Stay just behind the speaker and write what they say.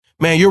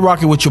Man, you're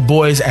rocking with your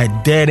boys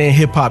at Dead End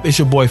Hip Hop. It's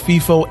your boy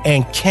FIFO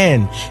and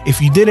Ken. If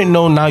you didn't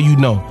know, now you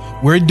know.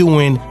 We're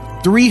doing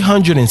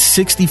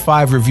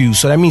 365 reviews.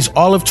 So that means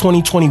all of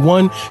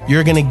 2021,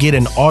 you're going to get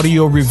an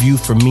audio review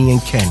from me and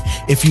Ken.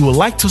 If you would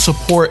like to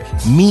support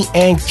me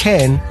and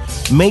Ken,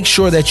 make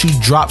sure that you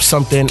drop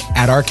something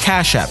at our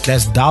Cash App.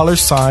 That's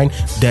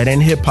 $ Dead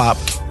End Hip Hop.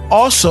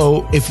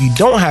 Also, if you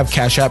don't have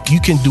Cash App, you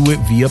can do it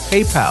via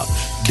PayPal,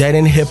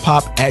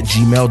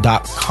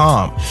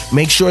 deadendhiphop@gmail.com.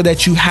 Make sure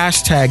that you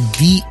hashtag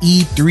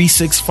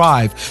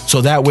DE365 so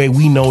that way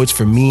we know it's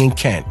for me and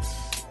Ken.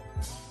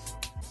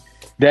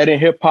 Dead End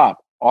Hip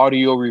Hop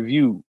audio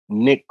review,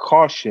 Nyck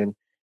Caution,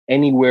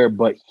 anywhere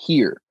but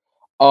here.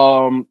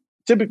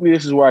 Typically,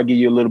 this is where I give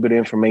you a little bit of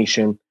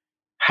information.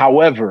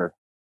 However,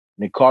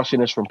 Nyck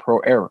Caution is from Pro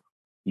Era.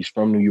 He's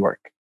from New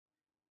York.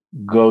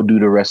 Go do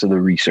the rest of the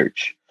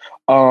research.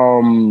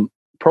 Pro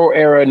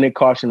Era, Nyck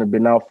Caution have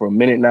been out for a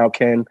minute now,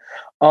 Ken.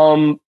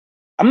 I'm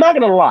not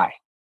gonna lie.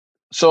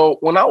 So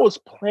when I was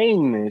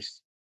playing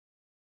this,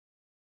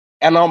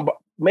 and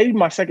maybe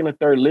my second or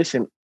third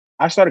listen,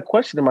 I started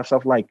questioning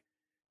myself, like,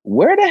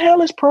 where the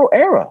hell is Pro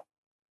Era?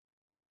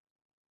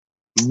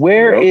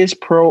 Where is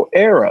Pro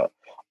Era?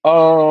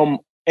 And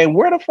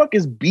where the fuck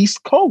is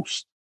Beast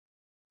Coast?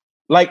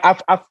 Like,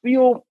 I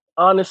feel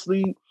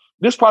honestly,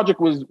 this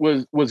project was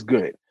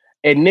good.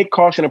 And Nyck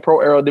Caution and Pro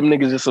Era, them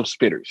niggas is some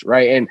spitters,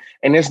 right?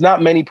 And there's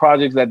not many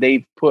projects that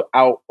they've put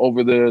out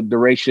over the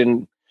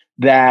duration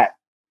that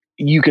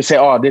you could say,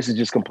 oh, this is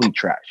just complete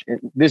trash. And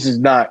this is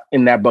not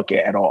in that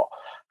bucket at all.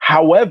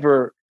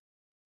 However,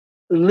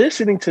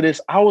 listening to this,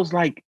 I was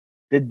like,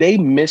 did they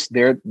miss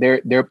the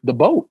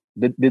boat?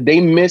 Did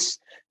they miss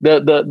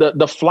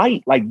the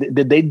flight? Like,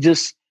 did they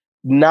just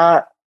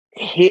not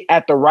hit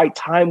at the right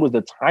time? Was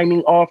the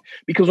timing off?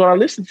 Because when I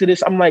listened to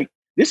this, I'm like,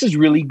 this is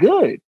really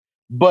good.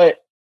 But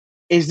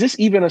is this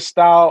even a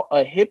style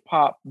of hip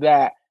hop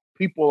that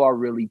people are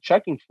really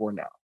checking for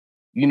now?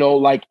 You know,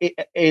 like,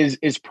 is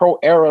Pro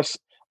Era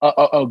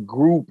a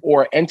group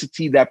or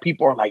entity that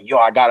people are like,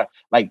 I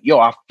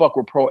fuck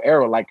with Pro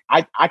Era. Like,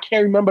 I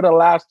can't remember the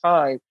last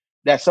time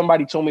that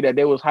somebody told me that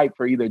they was hyped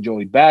for either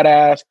Joey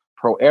Badass,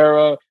 Pro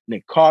Era,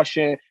 Nyck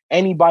Caution,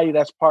 anybody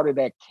that's part of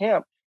that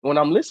camp. When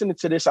I'm listening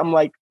to this, I'm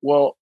like,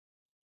 well,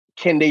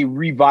 can they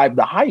revive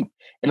the hype?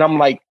 And I'm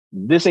like,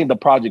 this ain't the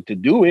project to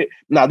do it.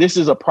 Now, this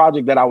is a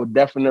project that I would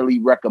definitely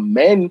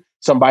recommend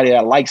somebody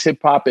that likes hip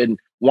hop and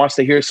wants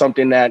to hear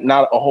something that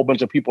not a whole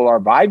bunch of people are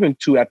vibing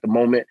to at the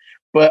moment.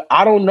 But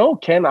I don't know,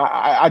 Ken.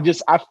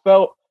 I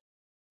felt,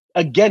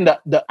 again,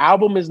 the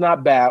album is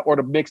not bad, or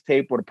the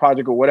mixtape or the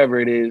project or whatever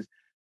it is.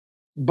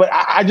 But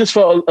I just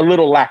felt a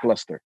little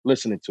lackluster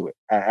listening to it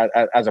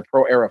as a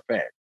Pro Era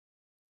fan.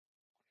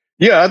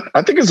 Yeah,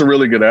 I think it's a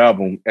really good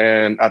album.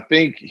 And I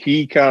think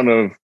he kind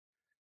of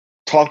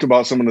talked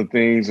about some of the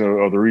things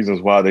or the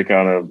reasons why they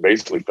kind of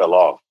basically fell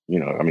off. You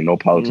know, I mean, no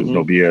politics,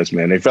 no BS,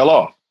 man. They fell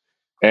off.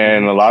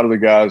 And a lot of the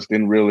guys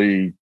didn't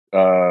really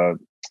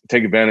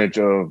take advantage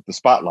of the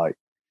spotlight.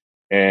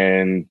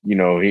 And, you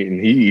know, he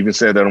even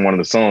said that in one of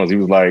the songs. He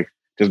was like,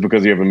 just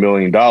because you have $1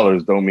 million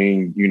don't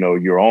mean, you know,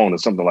 you're on or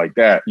something like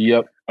that.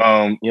 Yep.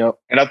 And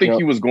I think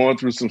he was going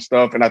through some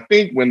stuff. And I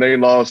think when they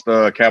lost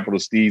Capital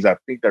Steez, I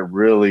think that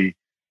really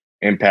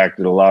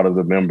impacted a lot of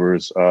the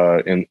members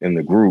in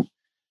the group.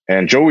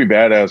 And Joey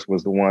Badass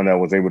was the one that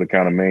was able to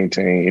kind of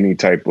maintain any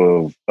type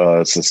of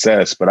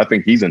success. But I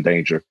think he's in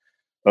danger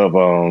of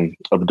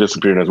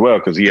disappearing as well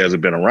because he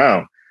hasn't been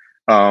around.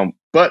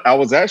 But I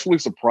was actually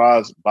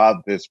surprised by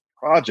this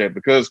project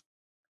because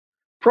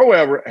Pro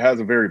Era has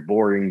a very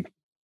boring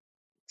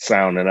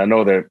sound. And I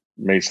know that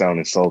may sound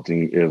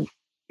insulting if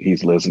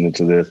he's listening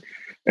to this.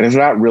 And it's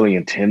not really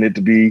intended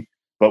to be.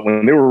 But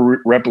when they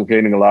were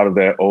replicating a lot of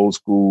that old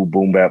school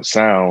boom bap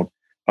sound,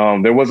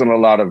 there wasn't a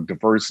lot of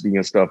diversity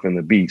and stuff in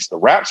the beats. The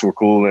raps were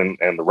cool and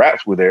the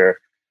raps were there.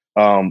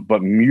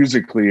 But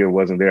musically, it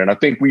wasn't there. And I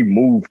think we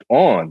moved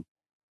on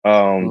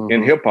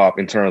in hip hop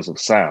in terms of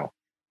sound.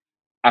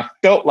 I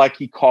felt like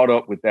he caught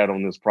up with that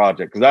on this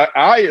project because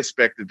I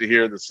expected to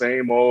hear the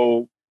same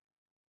old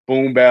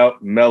boom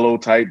bap, mellow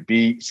type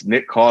beats,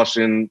 Nyck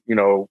Caution, you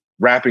know,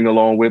 rapping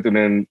along with it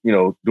and, you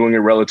know, doing it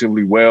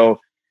relatively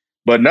well.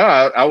 But no,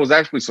 I was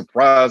actually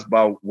surprised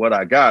by what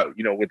I got,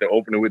 you know, with the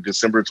opening with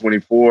December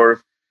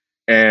 24th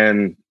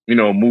and, you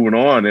know, moving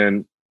on.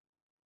 And,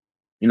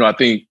 you know, I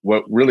think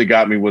what really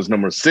got me was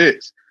number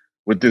 6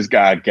 with this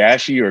guy,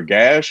 Gash,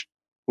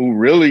 who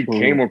really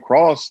came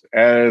across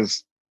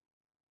as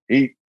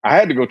I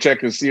had to go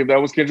check and see if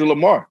that was Kendrick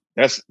Lamar.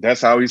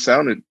 That's how he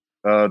sounded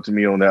to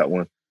me on that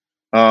one.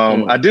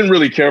 I didn't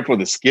really care for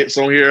the skits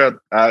on here.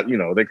 You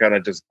know, they kind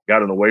of just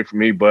got it away from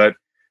me, but,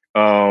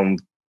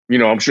 you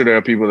know, I'm sure there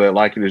are people that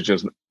like it.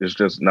 It's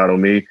just not on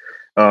me.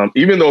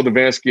 Even though the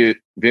Van Skit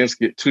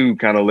 2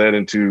 kind of led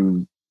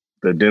into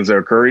the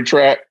Denzel Curry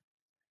track,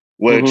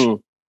 which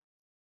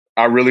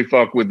I really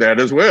fuck with that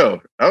as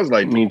well. I was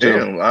like,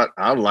 damn,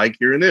 I like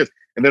hearing this.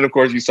 And then, of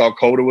course, you saw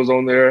Coda was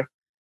on there.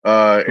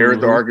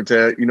 Eric the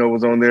Architect, you know,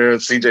 was on there.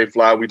 CJ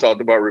Fly, we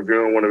talked about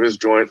reviewing one of his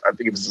joints. I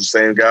think it was the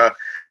same guy.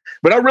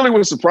 But I really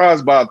was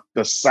surprised by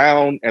the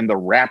sound and the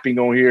rapping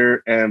on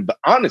here and the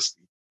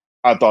honesty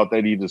I thought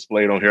that he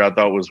displayed on here. I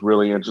thought was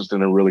really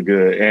interesting and really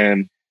good.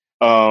 And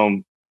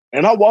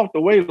I walked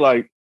away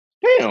like,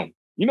 damn,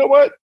 you know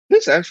what?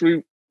 This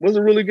actually was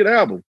a really good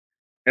album.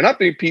 And I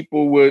think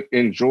people would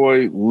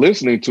enjoy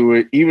listening to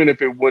it, even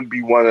if it wouldn't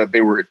be one that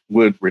they would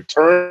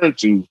return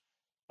to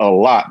a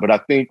lot. But I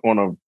think on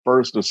a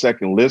first or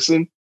second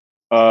listen,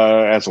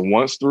 as a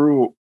once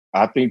through,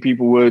 I think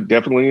people would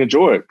definitely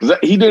enjoy it because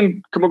he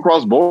didn't come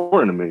across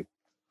boring to me.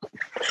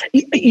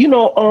 You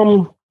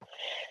know,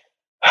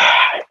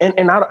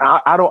 and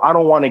I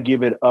don't want to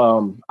give it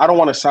I don't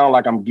want to sound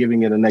like I'm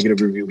giving it a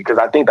negative review because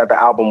I think that the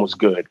album was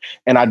good,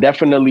 and I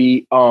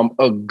definitely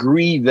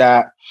agree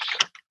that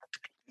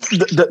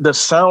the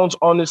sounds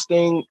on this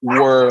thing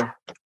were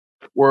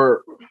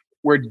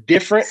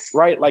different,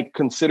 right? Like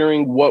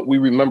considering what we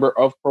remember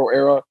of Pro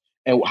Era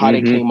and how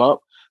they came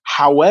up.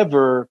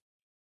 However,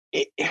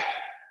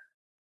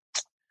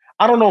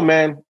 I don't know,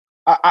 man.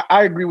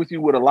 I agree with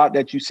you with a lot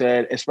that you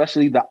said,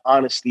 especially the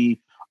honesty.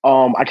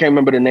 I can't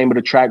remember the name of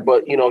the track,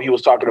 but you know, he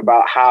was talking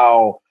about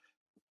how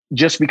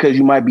just because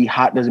you might be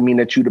hot doesn't mean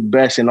that you're the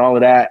best and all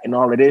of that and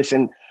all of this.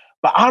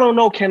 But I don't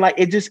know, Ken, like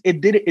it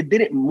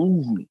didn't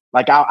move me.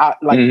 Like I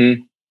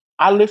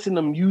listen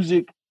to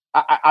music.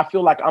 I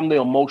feel like I'm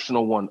the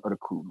emotional one of the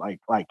crew.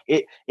 Like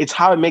it's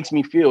how it makes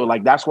me feel.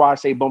 Like that's why I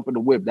say bump of the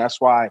whip. That's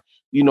why,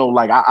 you know,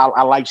 like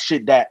I like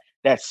shit that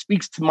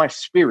speaks to my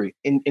spirit.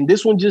 And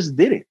this one just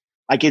didn't.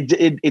 Like it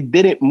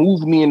didn't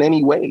move me in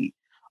any way.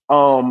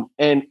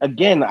 And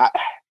again,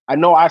 I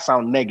know I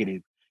sound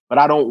negative, but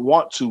I don't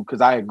want to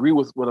because I agree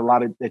with a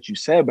lot of that you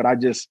said. But I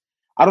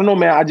don't know,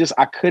 man. I didn't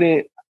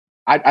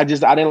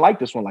like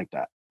this one like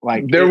that.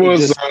 Like there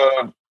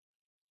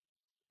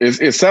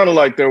it sounded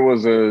like there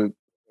was a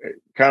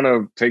kind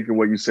of taking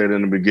what you said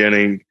in the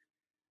beginning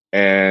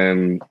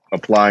and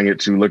applying it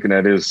to looking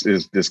at his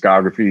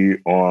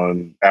discography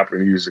on Apple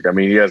Music. I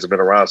mean, he hasn't been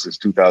around since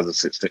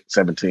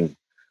 2017.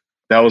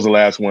 That was the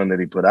last one that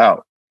he put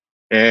out.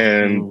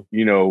 And,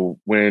 you know,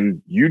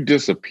 when you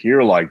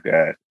disappear like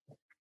that,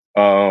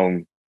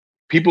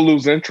 people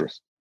lose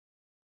interest.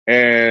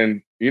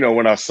 And, you know,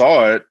 when I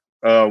saw it,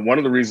 one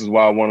of the reasons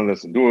why I wanted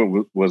us to do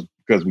it was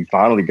because we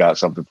finally got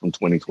something from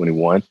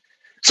 2021.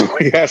 So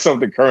we had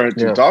something current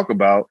to talk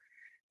about.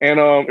 And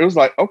it was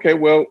like, okay,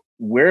 well,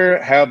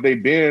 where have they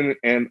been?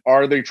 And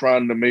are they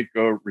trying to make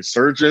a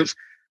resurgence?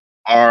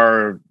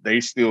 Are they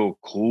still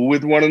cool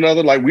with one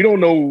another? Like, we don't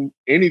know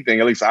anything,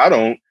 at least I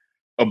don't,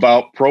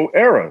 about Pro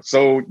Era.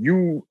 So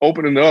you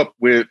opening up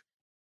with,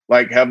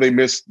 like, have they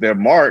missed their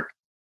mark?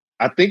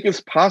 I think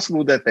it's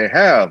possible that they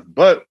have.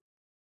 But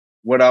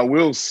what I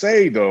will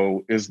say,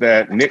 though, is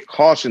that Nyck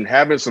Caution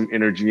having some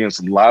energy and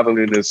some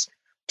liveliness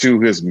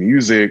to his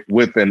music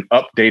with an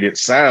updated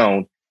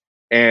sound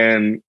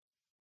and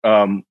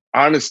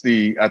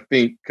honesty, I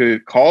think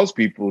could cause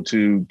people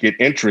to get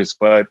interest.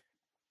 But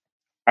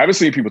I haven't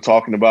seen people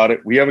talking about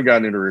it. We haven't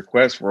gotten any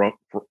requests for it.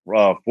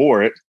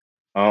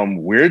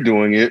 We're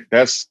doing it.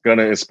 That's going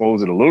to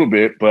expose it a little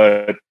bit,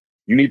 but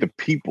you need the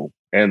people,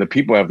 and the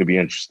people have to be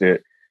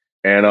interested.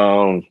 And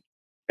I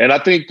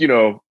think, you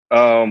know,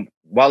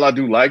 while I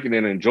do like it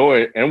and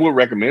enjoy it and will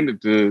recommend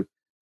it to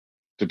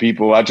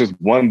people, I just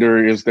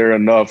wonder, is there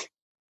enough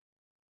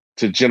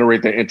to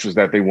generate the interest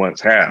that they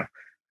once have?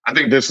 I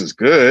think this is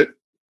good.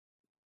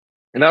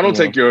 And I don't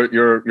take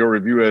your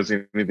review as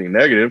anything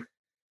negative.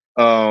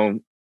 I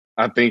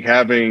think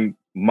having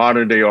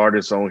modern day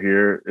artists on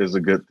here is a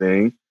good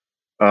thing,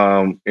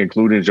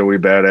 including Joey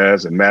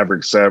Badass and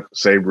Maverick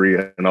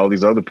Savory and all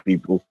these other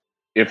people.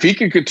 If he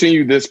can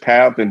continue this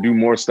path and do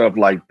more stuff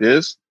like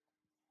this,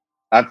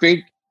 I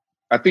think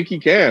he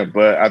can,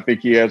 but I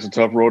think he has a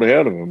tough road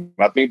ahead of him.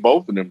 I think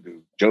both of them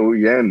do,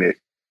 Joey and Nyck.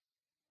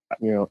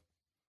 Yeah.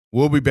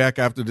 We'll be back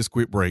after this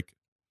quick break.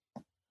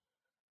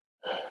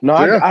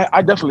 No, yeah.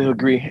 I definitely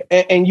agree.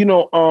 And you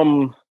know,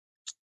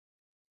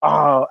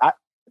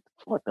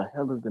 what the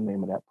hell is the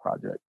name of that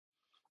project?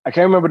 I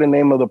can't remember the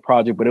name of the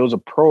project, but it was a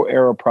Pro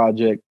Era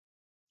project,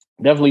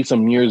 definitely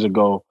some years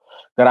ago,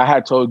 that I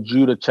had told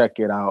you to check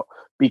it out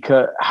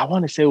because I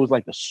want to say it was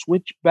like the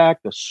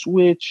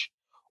Switch,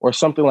 or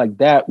something like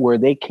that, where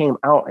they came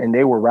out and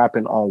they were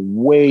rapping on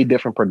way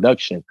different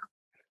production.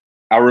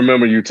 I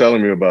remember you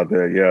telling me about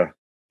that. Yeah.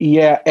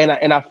 Yeah.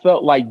 And I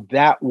felt like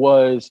that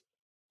was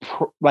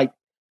like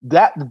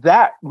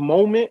that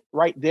moment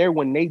right there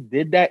when they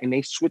did that and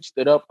they switched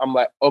it up. I'm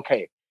like,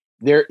 okay,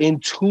 they're in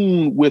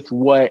tune with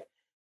what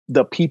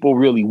the people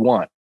really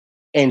want.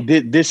 And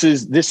this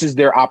is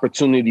their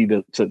opportunity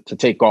to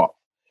take off.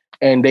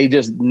 And they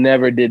just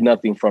never did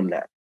nothing from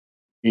that.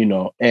 You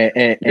know,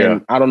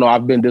 and I don't know,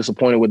 I've been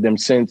disappointed with them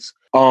since.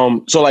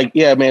 So like,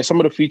 yeah, man, some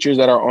of the features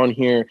that are on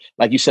here,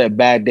 like you said,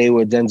 Bad Day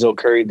with Denzel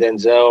Curry,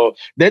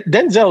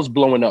 Denzel's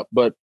blowing up,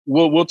 but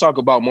we'll talk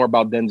about more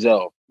about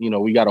Denzel. You know,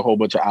 we got a whole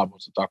bunch of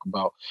albums to talk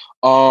about.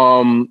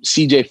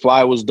 CJ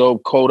Fly was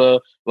dope. Coda,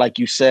 like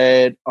you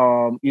said,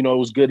 you know, it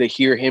was good to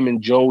hear him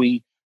and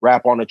Joey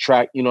rap on the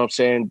track, you know what I'm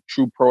saying?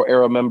 True Pro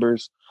Era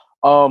members.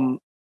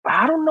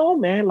 I don't know,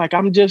 man. Like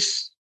I'm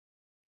just,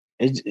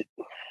 it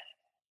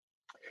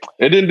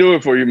didn't do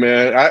it for you,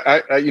 man.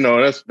 I you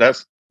know,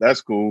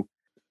 that's cool.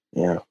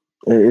 Yeah,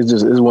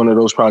 it's one of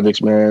those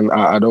projects, man.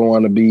 I don't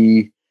want to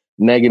be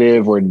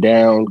negative or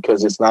down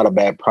because it's not a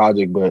bad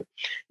project, but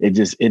it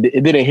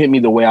didn't hit me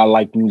the way I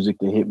like music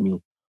to hit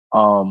me.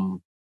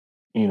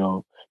 You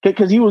know,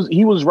 because he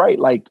was right.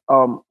 Like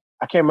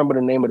I can't remember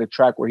the name of the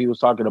track where he was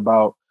talking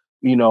about,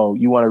 you know,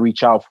 you want to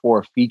reach out for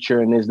a feature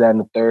and this, that, and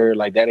the third.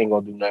 Like that ain't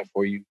gonna do nothing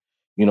for you.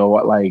 You know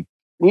what? Like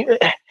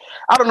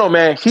I don't know,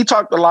 man. He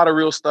talked a lot of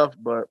real stuff,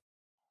 but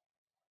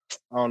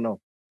I don't know.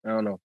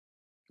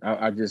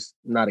 I just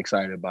not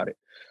excited about it.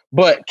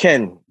 But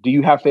Ken, do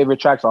you have favorite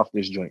tracks off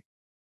this joint?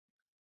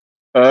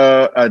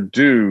 I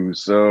do.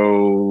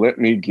 So let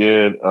me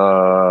get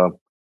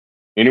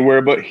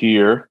Anywhere But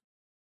Here.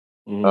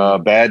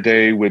 Bad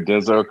Day with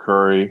Denzel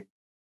Curry.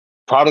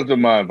 Product of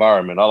My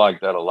Environment. I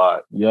like that a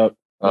lot. Yep.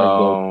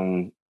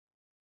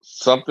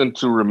 Something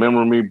to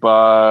Remember Me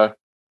By,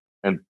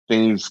 and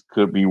Things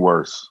Could Be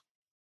Worse.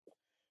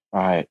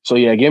 All right. So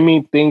yeah, give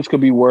me Things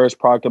Could Be Worse,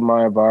 Product of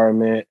My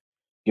Environment.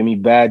 Give me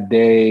Bad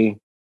Day.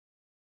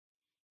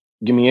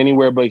 Give me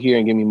Anywhere But Here,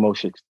 and give me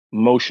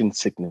Motion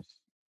Sickness.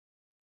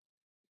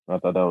 I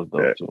thought that was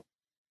dope too.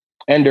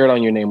 And Dirt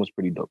on Your Name was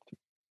pretty dope too.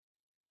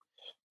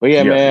 But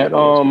yeah,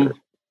 man.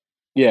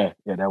 Yeah,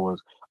 that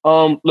was.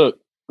 Look.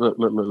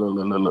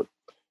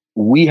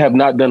 We have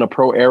not done a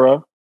Pro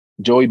Era,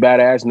 Joey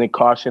Badass, Nyck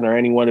Caution, or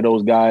any one of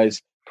those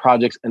guys'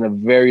 projects in a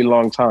very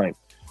long time.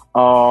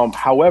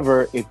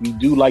 However, if you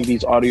do like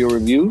these audio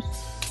reviews,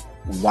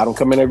 we got them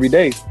coming every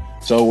day.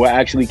 So we'll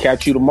actually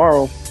catch you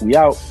tomorrow. We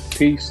out.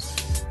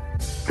 Peace.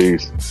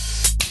 Peace.